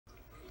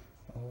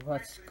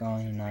What's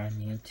going on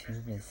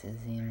YouTube? This is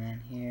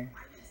Z-Man here,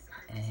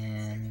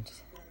 and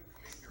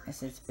I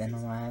guess it's been a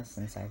while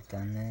since I've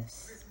done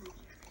this,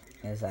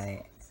 as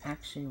I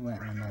actually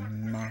went on a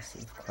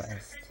massive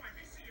quest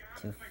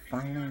to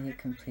finally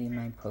complete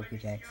my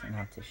Pokédex and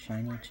got the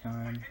Shiny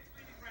Charm.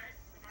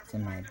 It's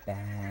in my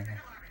bag.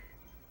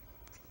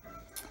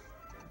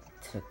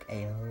 Took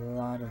a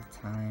lot of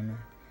time.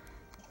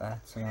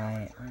 That's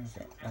why,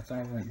 That's why I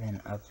haven't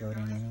been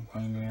uploading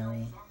anything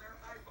really.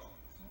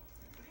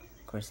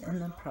 Of course, in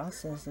the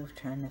process of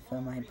trying to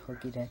fill my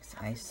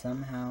Pokédex, I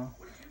somehow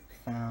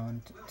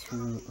found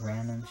 2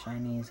 random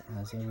shinies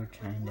as we were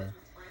trying to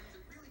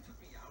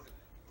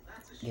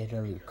get a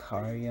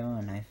Lucario,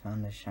 and I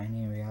found a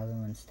shiny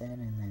Riolu instead,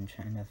 and then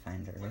trying to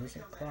find a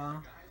Razor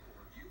Claw,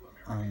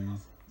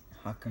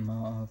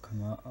 Hakumo,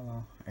 Komo,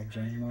 or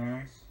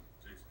Jamo.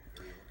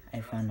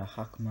 I found a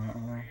Hakumo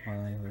while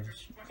I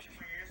was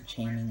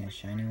chaining a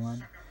shiny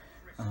one.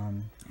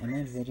 I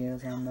made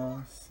videos on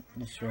those,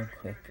 just real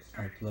quick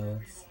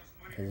uploads,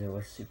 because it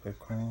was super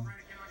cool.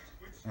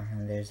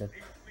 There's a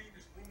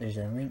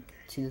link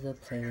to the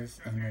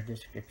playlist in the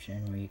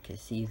description where you can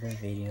see the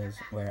videos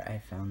where I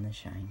found the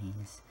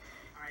shinies,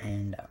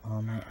 and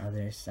all my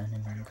other Sun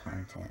and Moon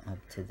content up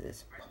to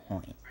this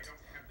point.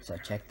 So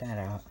check that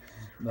out.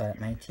 But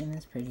my team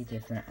is pretty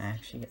different. I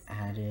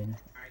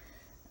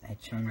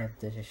trained up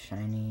the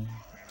shiny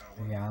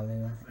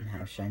Riolu and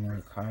have shiny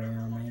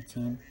Lucario on my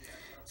team.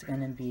 It's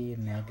gonna be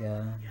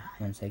Mega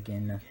once I get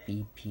enough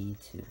BP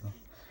to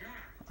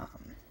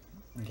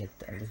get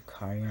the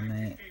Lucario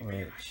Knight,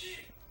 which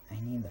I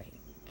need like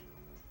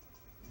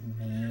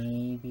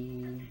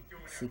maybe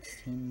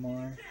 16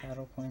 more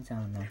battle points, I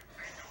don't know.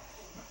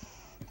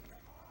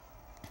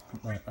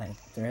 But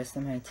like the rest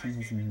of my team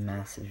is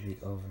massively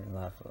over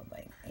leveled,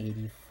 like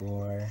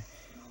 84,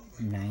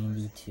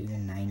 92,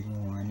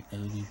 91,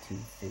 82,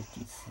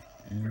 50,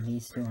 and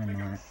these two are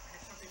not.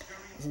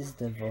 This is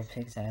the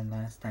Vulpix I had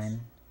last time.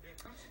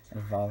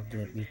 Evolved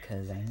it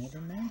because I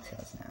needed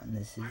Ninetales now, and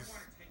this is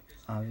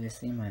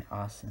obviously my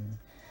awesome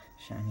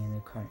shiny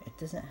Lucario. It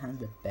doesn't have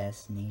the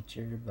best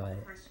nature, but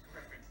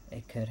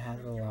it could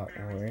have a lot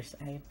worse,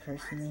 I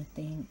personally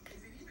think.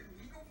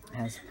 It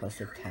has plus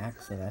attack,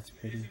 so that's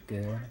pretty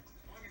good.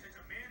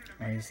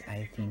 At least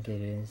I think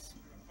it is.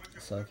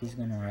 So if he's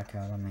gonna wreck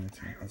out on my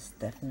team, it's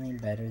definitely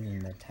better than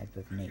the type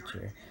of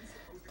nature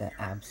that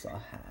Absol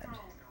had.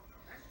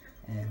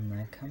 And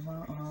like, come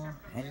on,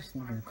 I just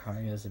think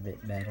Lucario's a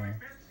bit better,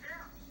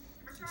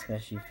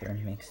 especially for a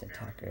mixed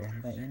attacker.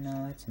 But you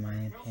know, that's my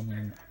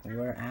opinion.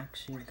 We're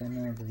actually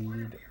gonna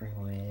lead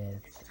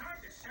with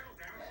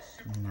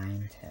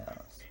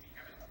Ninetales.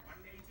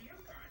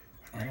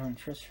 I don't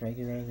trust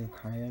regular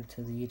Lucario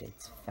to lead.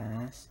 It's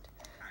fast,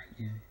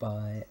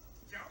 but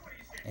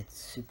it's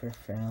super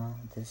frail.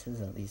 This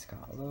has at least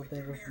got a little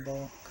bit of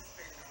bulk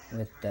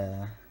with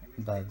the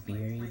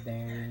Babiri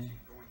Berry,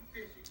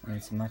 and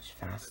it's much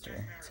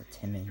faster. It's a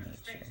timid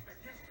nature.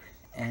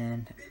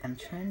 And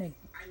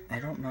I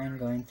don't mind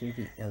going through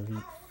the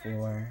Elite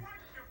Four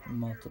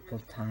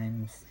multiple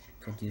times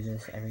to do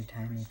this every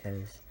time,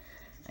 because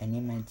I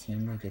need my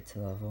team to get to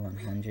level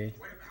 100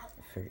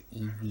 for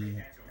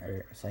EV,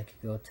 or so I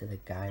could go to the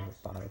guy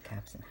with bottle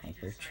caps and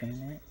hyper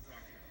train it.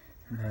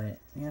 But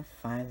we have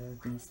 5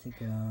 of these to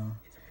go,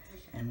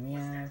 and we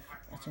have,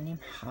 what's her name,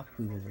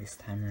 Hapu this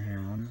time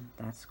around.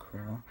 That's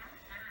cool.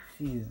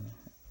 Phew,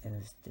 it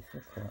was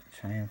difficult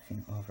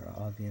triumphing over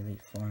all the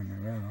Elite Four in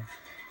a row.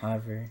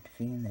 However,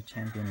 defeating the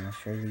champion will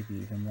surely be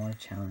even more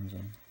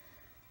challenging.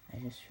 I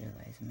just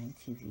realized my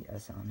TV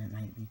is on, it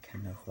might be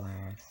kind of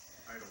loud.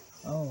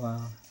 Oh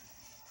well.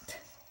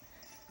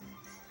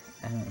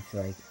 I don't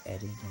feel like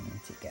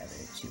editing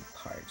together 2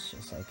 parts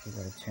just so I could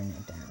go turn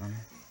it down.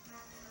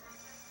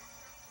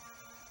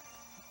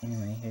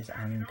 Anyway, here's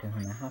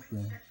Kahuna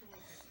Hapu.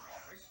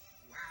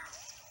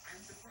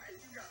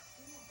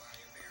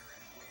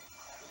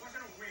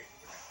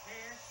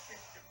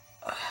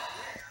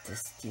 Does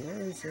steel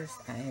resist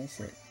ice?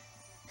 It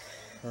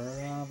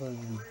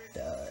probably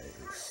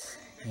does.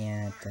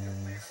 Yeah, it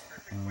does.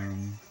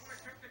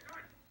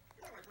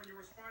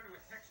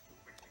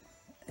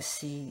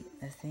 See,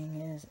 the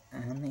thing is,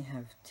 I only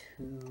have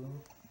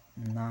 2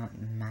 not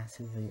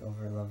massively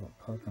overleveled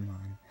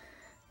Pokemon,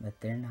 but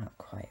they're not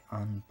quite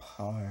on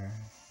par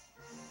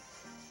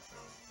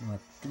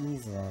with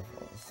these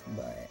levels,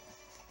 but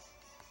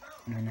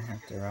I'm gonna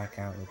have to rock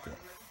out with it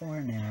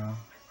for now.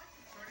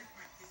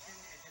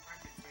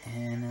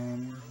 And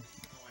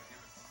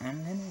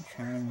I'm gonna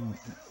try and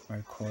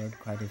record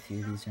quite a few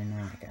of these right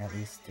now, like at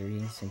least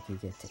 3, so you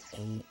could get to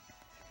 8,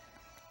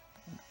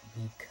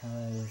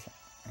 because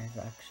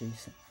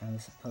I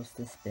was supposed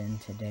to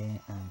spend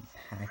today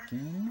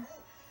packing,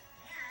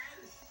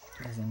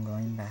 because I'm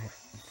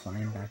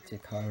flying back to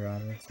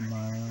Colorado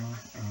tomorrow,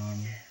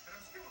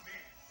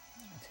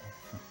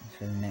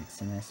 for the next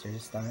semester to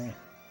start.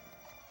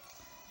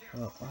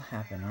 What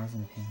happened? I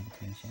wasn't paying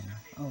attention.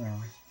 Oh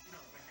well.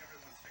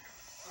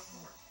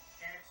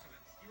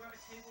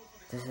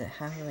 Does it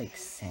have like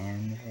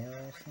Sandville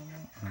or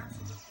something? I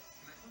don't know.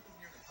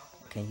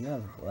 Okay, you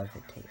have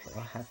levitate.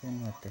 What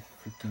happened with the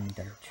freaking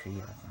Doug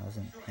trio? I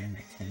wasn't paying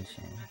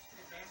attention.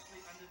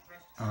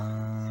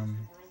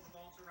 I'm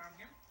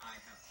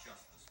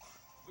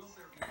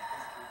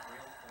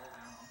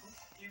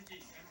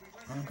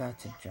about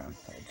to jump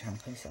play.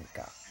 Jump play's like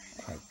got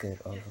quite good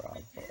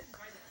overall book.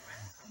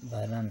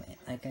 But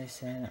like I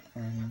said,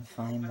 I'm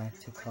flying back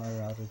to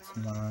Colorado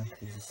tomorrow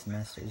because the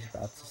semester is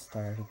about to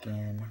start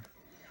again.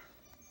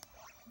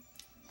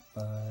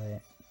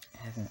 But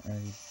I haven't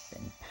really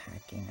been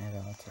packing at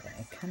all today.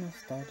 I kind of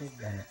started,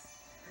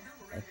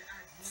 but I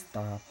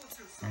stopped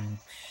and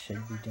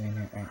should be doing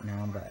it right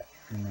now, but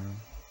you know,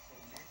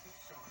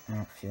 I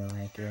don't feel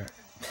like it.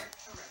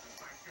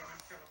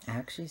 I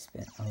actually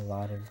spent a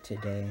lot of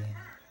today,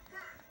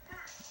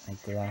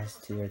 like the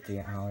last 2 or 3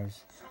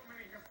 hours,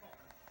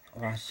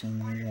 watching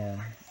the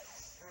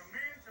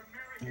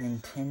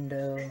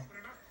Nintendo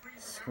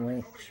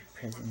Switch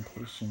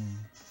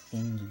presentation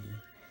thingy,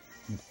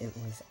 and it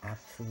was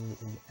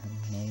absolutely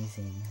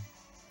amazing.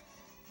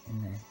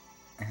 And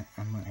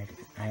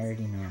I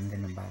already know I'm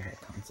gonna buy the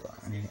console.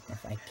 I mean,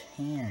 if I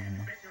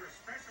can,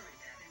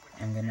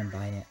 I'm gonna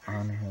buy it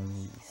on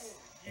release.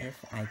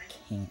 If I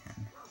can.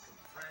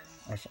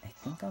 Which I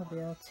think I'll be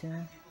able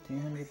to.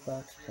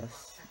 $300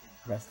 plus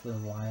Breath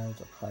of the Wild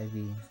will probably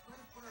be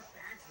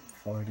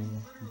 40,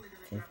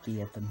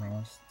 50 at the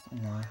most, you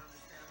know.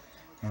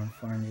 Around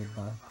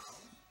 $400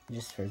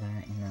 just for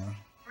that, you know.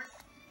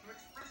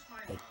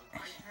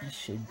 I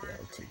should be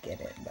able to get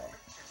it, but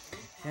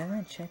if you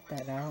haven't checked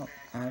that out,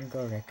 I would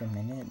go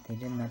recommend it. They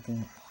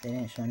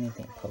didn't show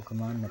anything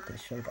Pokemon, but they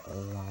showed a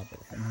lot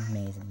of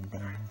amazing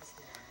things.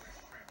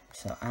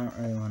 So I don't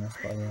really want to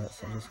spoil it,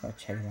 so just go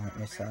check it out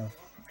yourself.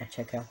 Or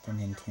check out the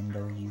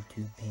Nintendo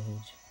YouTube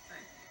page.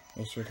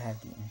 They should have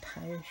the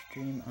entire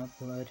stream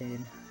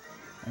uploaded,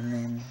 and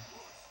then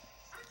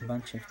a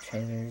bunch of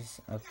trailers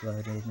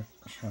uploaded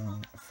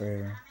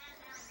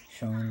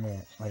showing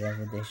the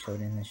whatever they showed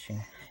in the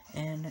stream,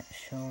 and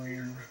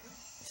showing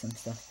some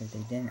stuff that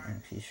they didn't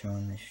actually show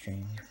in the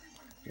stream.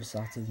 Just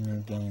lots of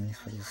new games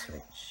for the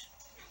Switch,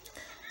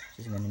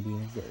 which is gonna be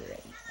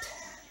great.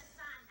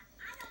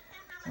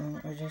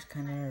 Well, we're just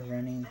kind of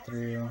running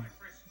through,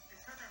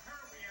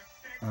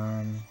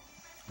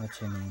 what's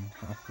her name,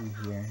 Hapu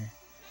here,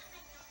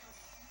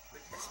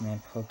 because my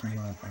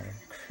Pokemon are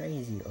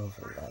crazy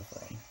over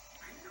leveled.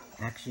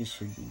 Actually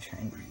should be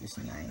trying to use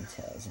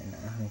Ninetales and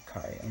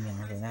Lucario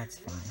more, but that's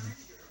fine.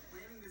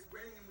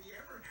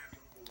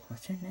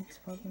 What's your next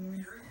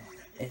Pokemon?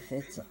 If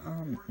it's,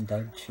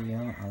 Doug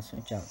Trio, I'll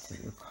switch out to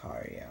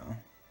Lucario.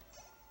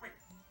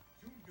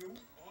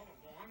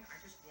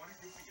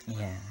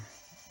 Yeah,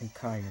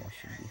 Lucario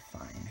should be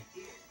fine.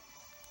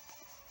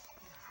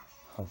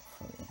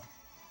 Hopefully.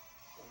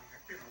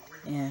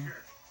 Yeah.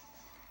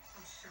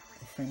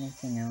 If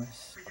anything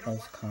else,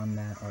 Close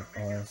Combat or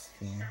Aura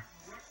Sphere.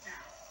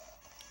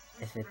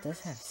 If it does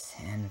have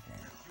Sand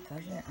Veil,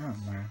 does it? I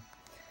don't know.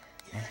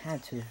 I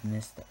had to have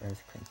missed the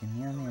Earthquake,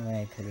 and the only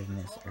way I could have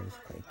missed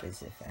Earthquake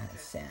is if it had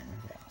Sand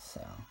Veil,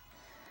 so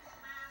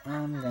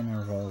I'm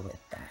gonna roll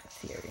with that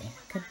theory.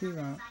 Could be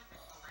wrong.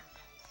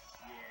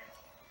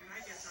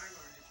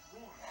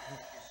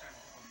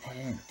 I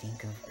didn't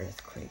think of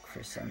Earthquake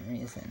for some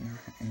reason.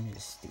 I'm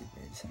just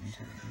stupid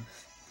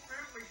sometimes.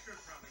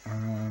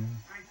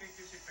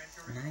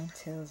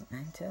 Ninetales.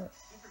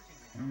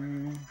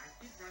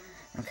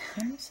 I'm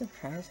kind of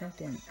surprised I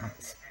didn't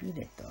outspeed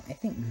it though. I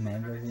think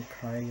Mega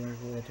Lucario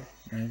would.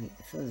 Maybe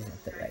if it was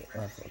at the right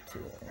level too,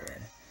 it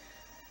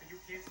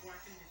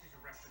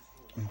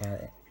would.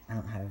 But I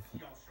don't have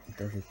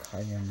the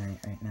Lucario Knight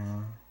right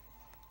now.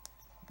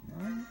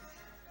 No.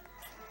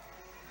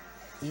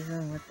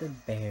 Even with the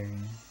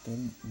berry, the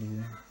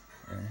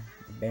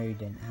berry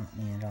didn't help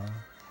me at all.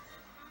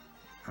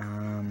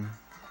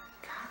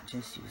 God,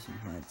 just use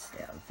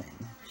Mudstale then.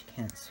 She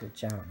can't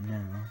switch out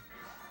now.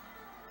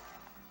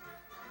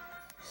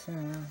 So,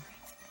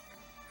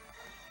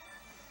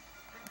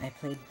 I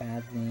played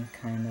badly,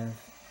 kind of.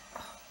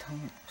 Oh,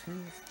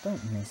 please,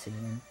 don't miss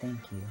again,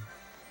 thank you.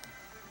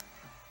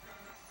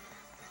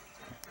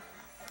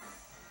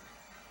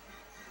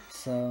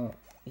 So,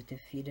 we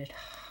defeated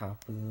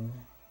Hapu.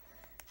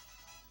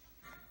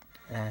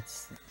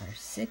 That's our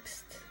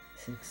 6th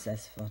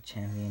successful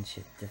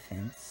championship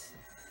defense.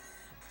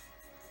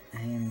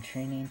 I am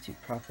training to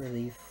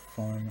properly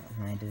form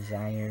my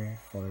desire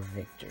for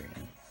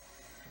victory.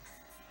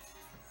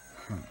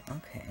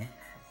 Okay.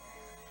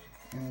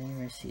 And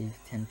we received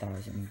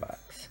 10,000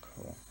 bucks.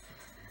 Cool.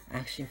 I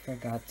actually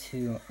forgot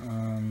to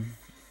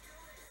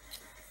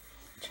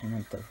turn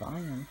up the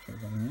volume for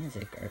the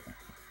music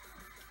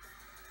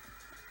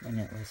when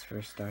it was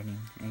first starting.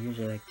 I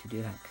usually like to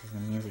do that because the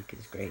music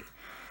is great.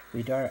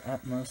 We do our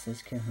utmost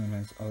as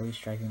Kahunas, always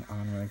striving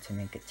onward to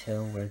make a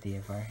tale worthy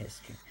of our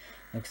history.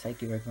 Looks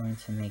like you are going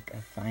to make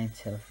a fine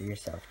tale for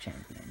yourself,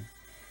 champion.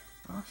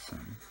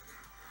 Awesome.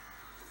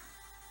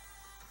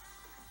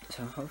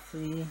 So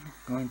hopefully,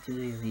 going through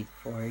the Elite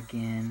Four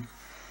again,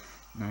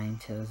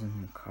 Ninetales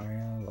and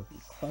Lucario will be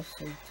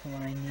closer to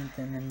where I need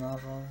them in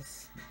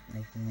levels.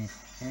 Like,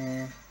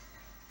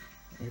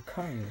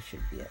 Lucario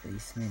should be at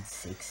least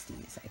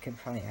mid-60s. I could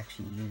probably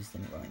actually use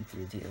them going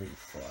through the Elite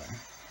Four.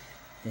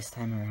 This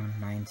time around,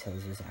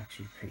 Ninetales was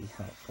actually pretty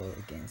helpful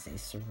against a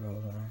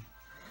Sorola.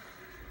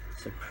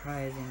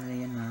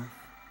 Surprisingly enough,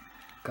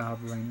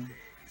 Goblin,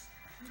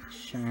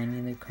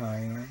 Shiny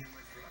Lucario.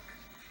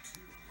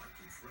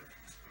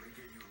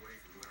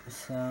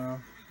 So,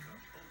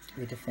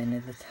 we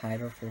defended the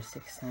title for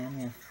 6th time.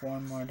 We have 4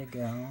 more to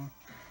go.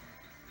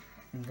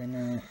 I'm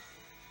gonna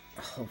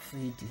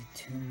hopefully do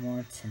 2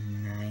 more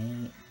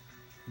tonight.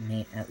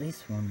 At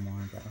least 1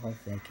 more, but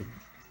hopefully I could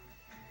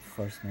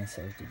force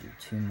myself to do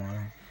 2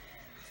 more.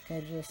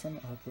 Schedule some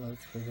uploads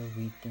for the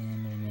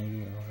weekend or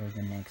maybe over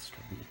the next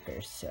week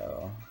or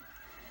so,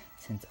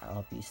 since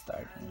I'll be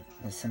starting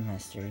the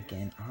semester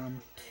again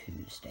on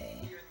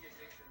Tuesday.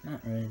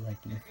 Not really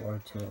looking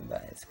forward to it,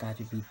 but it's got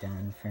to be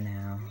done for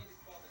now.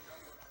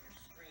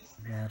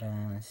 But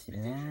let's do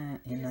that,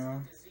 you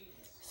know.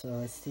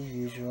 So it's the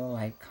usual,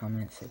 like,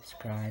 comment,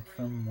 subscribe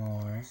for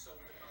more.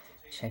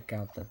 Check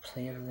out the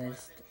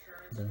playlist.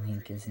 The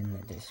link is in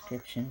the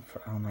description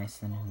for all my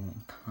Sun and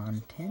Moon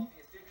content.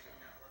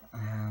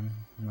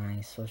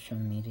 My social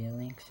media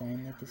links are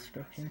in the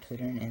description.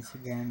 Twitter and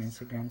Instagram.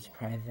 Instagram's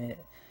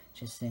private.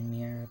 Just send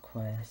me a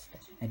request.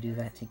 I do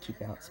that to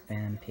keep out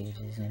spam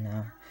pages, you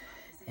know.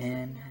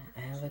 And I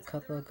have a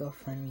couple of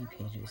GoFundMe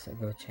pages, so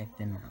go check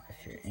them out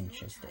if you're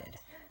interested.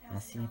 I'll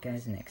see you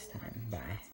guys next time. Bye.